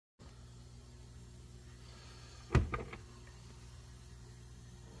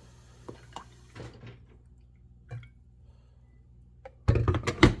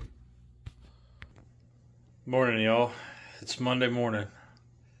Morning, y'all. It's Monday morning.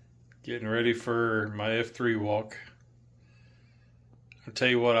 Getting ready for my F3 walk. I'll tell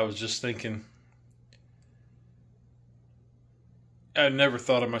you what, I was just thinking. I never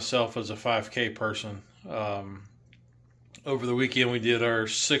thought of myself as a 5K person. Over the weekend, we did our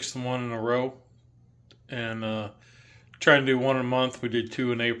 6th one in a row. And trying to do one a month. We did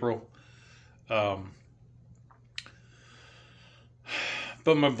 2 in April. But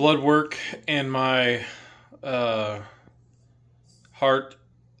my blood work and my heart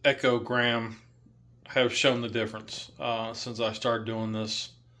echogram have shown the difference since I started doing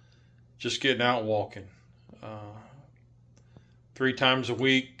this. Just getting out walking 3 times a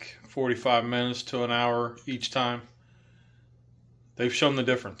week, 45 minutes to an hour each time. They've shown the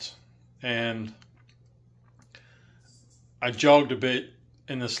difference. And I jogged a bit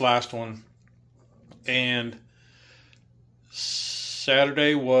in this last one, and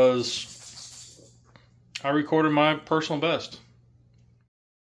Saturday was, I recorded my personal best.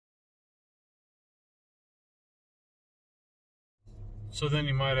 So then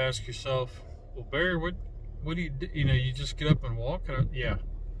you might ask yourself, well, Barry, what do you do? You know, you just get up and walk? Yeah.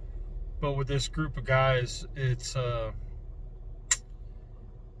 But with this group of guys, it's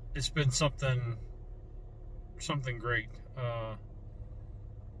been something great.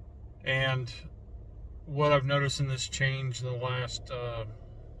 And what I've noticed in this change in the last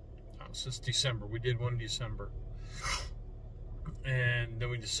since December. We did one in December, and then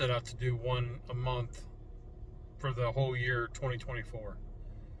we just set out to do one a month for the whole year 2024.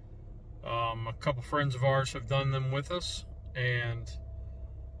 A couple friends of ours have done them with us, and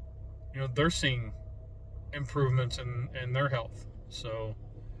you know, they're seeing improvements in their health. So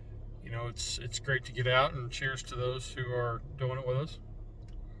you know, it's great to get out, and cheers to those who are doing it with us.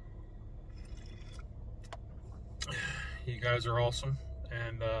 You guys are awesome,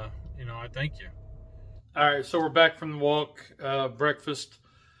 and you know, I thank you. All right, so we're back from the walk, breakfast.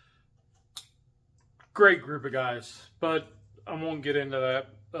 Great group of guys, but I won't get into that.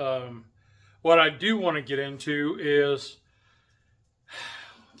 What I do want to get into is,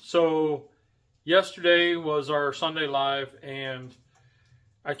 so yesterday was our Sunday live, and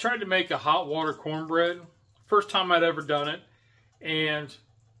I tried to make a hot water cornbread. First time I'd ever done it, and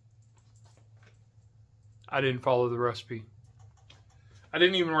I didn't follow the recipe. I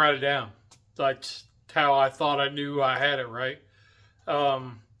didn't even write it down. That's how I thought I knew I had it right.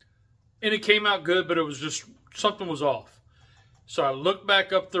 And it came out good, but it was just, something was off. So I looked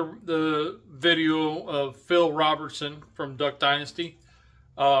back up the video of Phil Robertson from Duck Dynasty,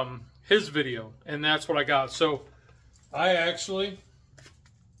 his video, and that's what I got. So I actually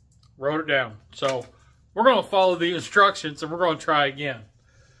wrote it down. So we're going to follow the instructions, and we're going to try again.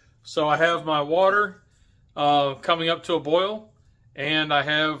 So I have my water coming up to a boil, and I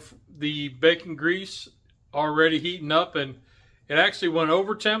have the bacon grease already heating up, and it actually went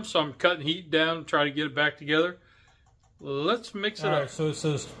over temp, so I'm cutting heat down and trying to get it back together. Let's mix it up. All right, so it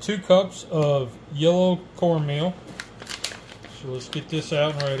says 2 cups of yellow cornmeal. So let's get this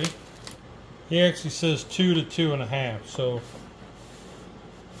out and ready. He actually says 2 to 2.5, so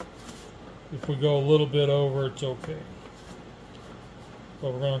if we go a little bit over, it's okay.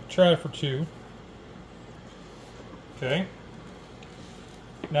 But we're going to try for 2. Okay.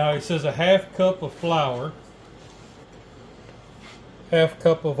 Now it says a 1/2 cup of flour. 1/2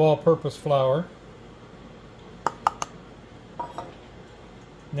 cup of all-purpose flour.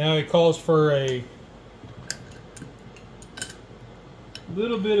 Now he calls for a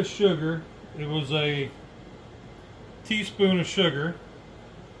little bit of sugar. It was a teaspoon of sugar.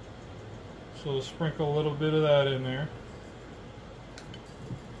 So we'll sprinkle a little bit of that in there.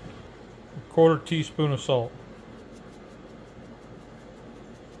 A 1/4 teaspoon of salt.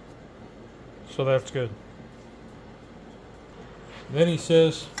 So that's good. Then he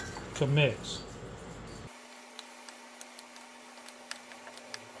says to mix.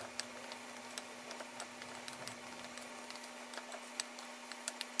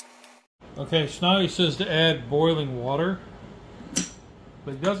 Okay, so now he says to add boiling water,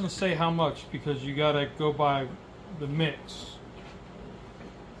 but he doesn't say how much because you gotta go by the mix.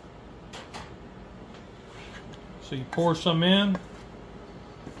 So you pour some in,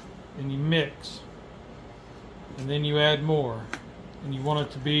 and you mix, and then you add more, and you want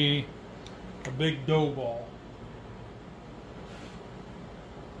it to be a big dough ball.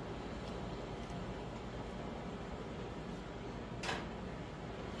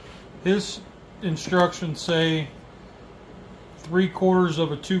 His instructions say 3/4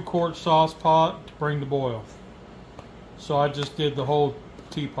 of a 2-quart sauce pot to bring to boil. So I just did the whole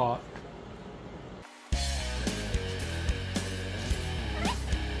teapot.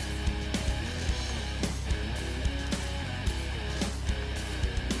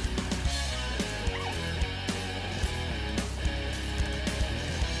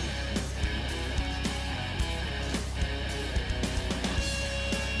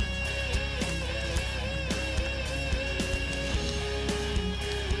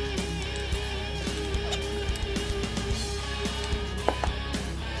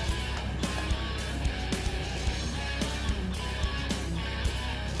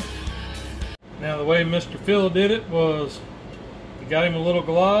 The way Mr. Phil did it was, he got him a little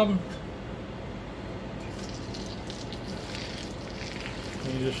glob.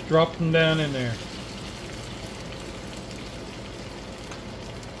 And he just dropped them down in there.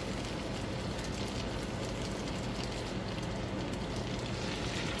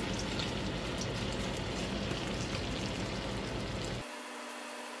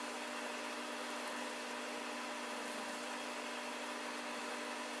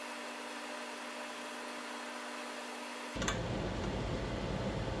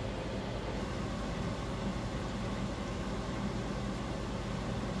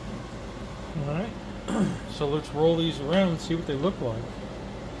 Alright, so let's roll these around and see what they look like.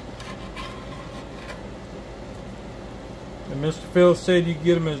 And Mr. Phil said you can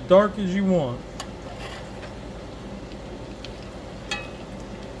get them as dark as you want.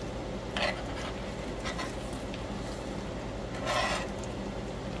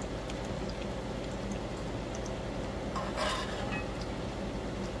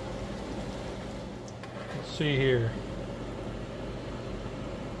 Let's see here.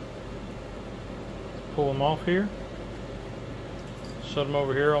 Pull them off here, set them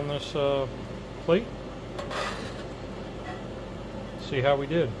over here on this plate, see how we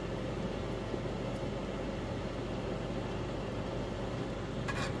did.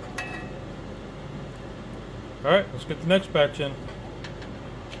 Alright, let's get the next batch in.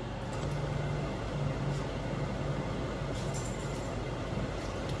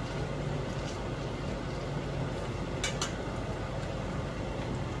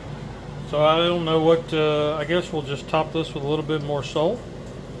 So I don't know what, I guess we'll just top this with a little bit more salt.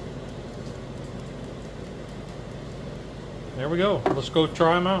 There we go. Let's go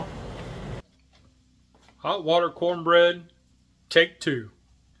try them out. Hot water cornbread, take 2.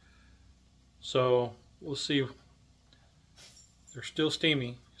 So we'll see. They're still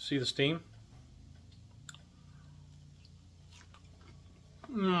steamy. See the steam?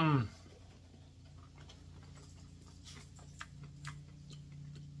 Mmm.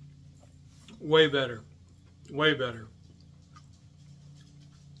 Way better. Way better.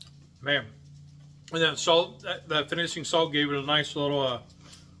 Man. And that salt, that finishing salt gave it a nice little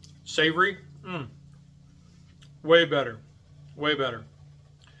savory. Way better. Way better.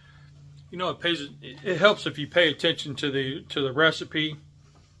 You know, it helps if you pay attention to the recipe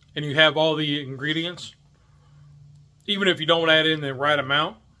and you have all the ingredients. Even if you don't add in the right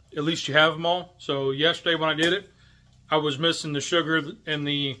amount, at least you have them all. So yesterday when I did it, I was missing the sugar and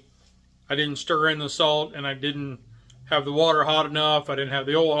I didn't stir in the salt, and I didn't have the water hot enough. I didn't have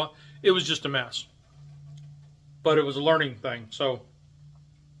the oil. It was just a mess. But it was a learning thing. So,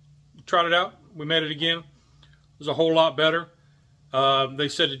 tried it out. We made it again. It was a whole lot better. They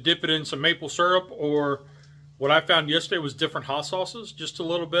said to dip it in some maple syrup, or what I found yesterday was different hot sauces. Just a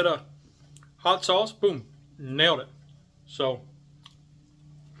little bit of hot sauce. Boom. Nailed it. So,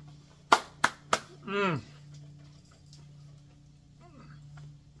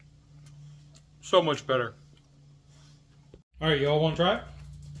 so much better. All right, y'all want to try it?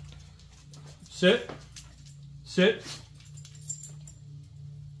 Sit. Sit.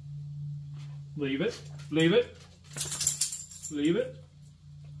 Leave it. Leave it. Leave it.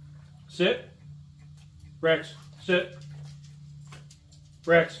 Sit. Rex, sit.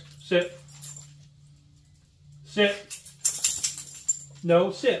 Rex, sit. Sit.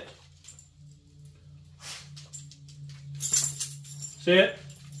 No, sit. Sit.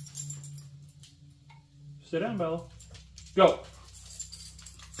 Sit down, Bella. Go.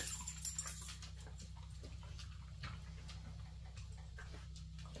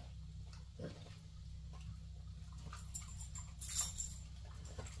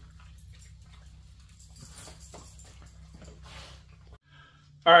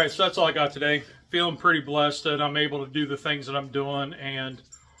 All right, so that's all I got today. Feeling pretty blessed that I'm able to do the things that I'm doing. And,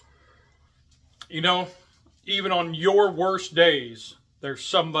 you know, even on your worst days, there's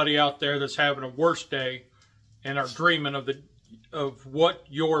somebody out there that's having a worse day and are dreaming of what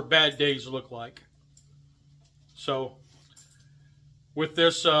your bad days look like. So, with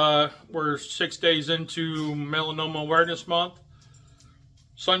this, we're 6 days into Melanoma Awareness Month.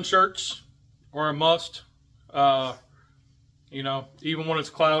 Sun shirts are a must. You know, even when it's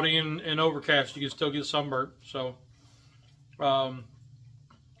cloudy and overcast, you can still get sunburnt. So,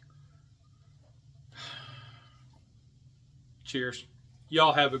 cheers.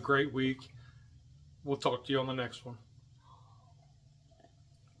 Y'all have a great week. We'll talk to you on the next one.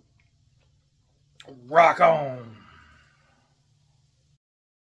 Rock on.